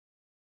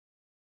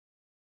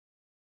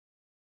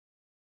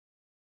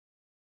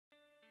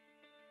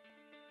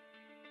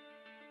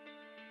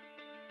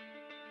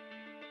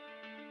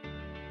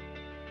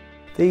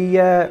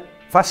The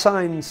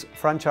FASTSIGNS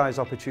franchise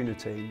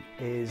opportunity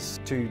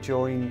is to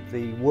join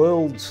the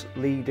world's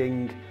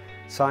leading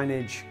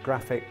signage,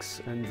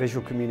 graphics and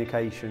visual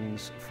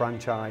communications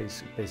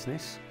franchise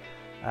business,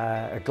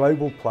 a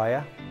global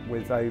player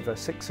with over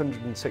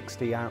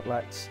 660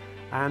 outlets,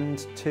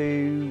 and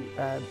to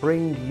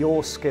bring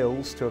your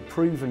skills to a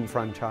proven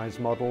franchise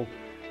model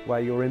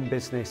where you're in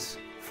business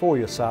for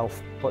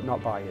yourself but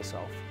not by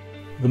yourself.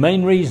 The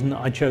main reason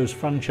I chose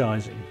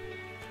franchising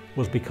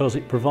was because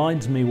it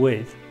provides me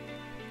with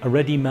a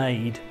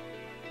ready-made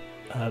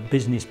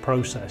business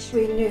process.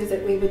 We knew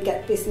that we would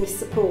get business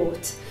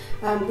support.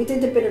 We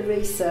did a bit of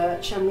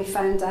research and we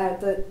found out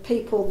that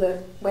people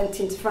that went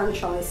into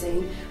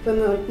franchising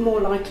were more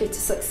likely to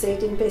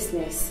succeed in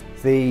business.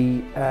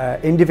 The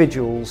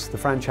individuals, the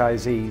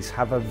franchisees,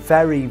 have a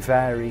very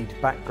varied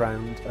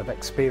background of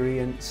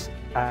experience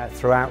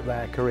throughout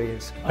their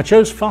careers. I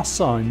chose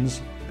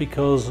FASTSIGNS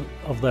because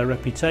of their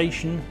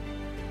reputation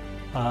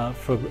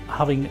for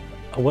having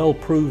a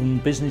well-proven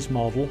business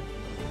model,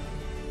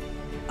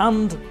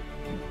 and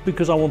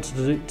because I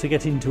wanted to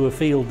get into a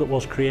field that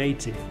was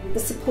creative. The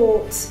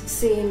support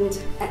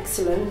seemed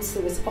excellent.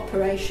 There was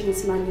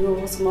operations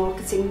manuals,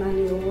 marketing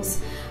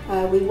manuals.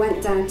 We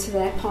went down to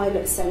their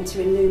pilot centre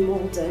in New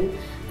Malden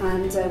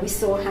and we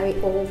saw how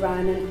it all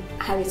ran and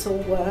how it all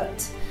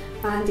worked.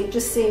 And it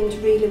just seemed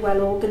really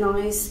well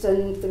organised,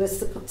 and there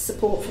was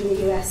support from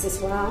the US as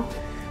well.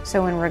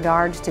 So in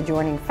regards to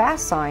joining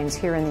FASTSIGNS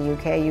here in the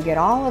UK, you get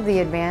all of the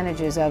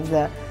advantages of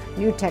the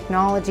new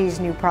technologies,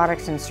 new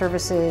products and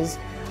services,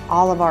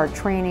 all of our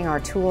training, our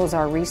tools,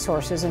 our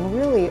resources, and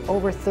really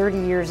over 30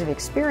 years of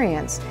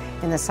experience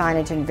in the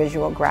signage and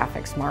visual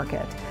graphics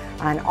market.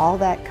 And all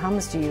that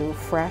comes to you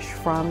fresh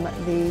from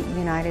the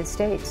United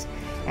States.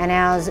 And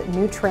as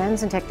new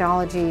trends and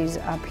technologies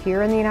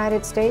appear in the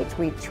United States,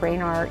 we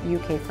train our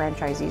UK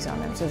franchisees on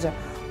them. So there's a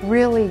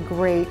really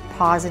great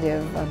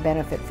positive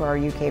benefit for our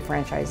UK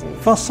franchisees.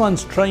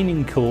 FASTSIGNS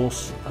training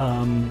course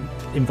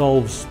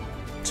involves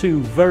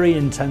 2 very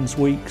intense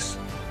weeks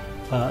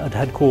at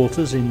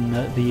headquarters in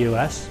the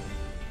US,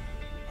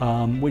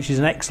 which is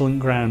an excellent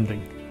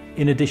grounding.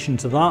 In addition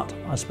to that,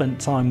 I spent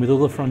time with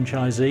other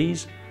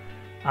franchisees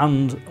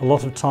and a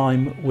lot of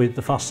time with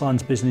the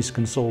FASTSIGNS business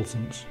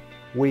consultants.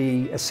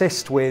 We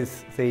assist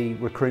with the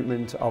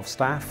recruitment of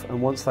staff, and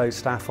once those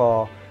staff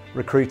are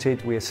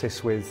recruited, we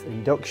assist with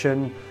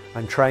induction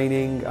and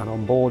training and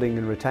onboarding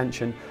and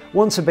retention.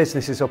 Once a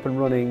business is up and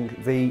running,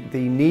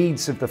 the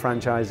needs of the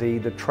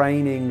franchisee, the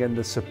training and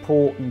the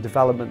support and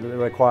development that they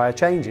require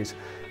changes.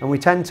 And we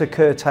tend to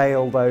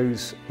curtail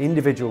those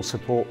individual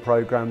support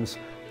programs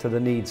to the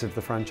needs of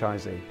the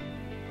franchisee.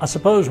 I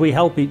suppose we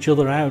help each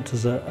other out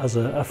as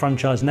a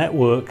franchise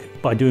network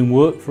by doing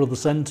work for other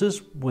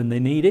centres when they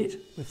need it,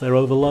 if they're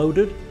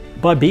overloaded.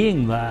 By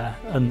being there,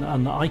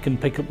 and I can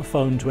pick up the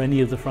phone to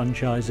any of the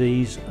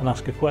franchisees and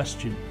ask a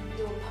question.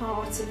 You're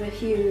part of a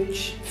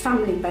huge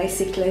family,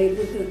 basically,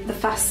 the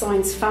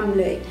FASTSIGNS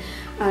family,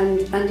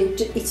 and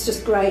it's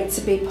just great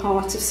to be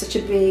part of such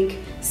a big,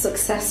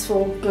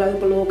 successful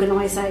global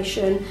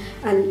organisation.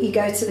 And you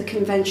go to the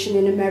convention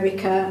in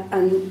America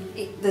and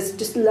there's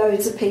just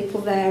loads of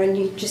people there, and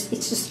it's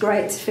just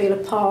great to feel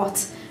a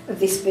part of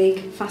this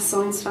big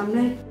FASTSIGNS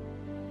family.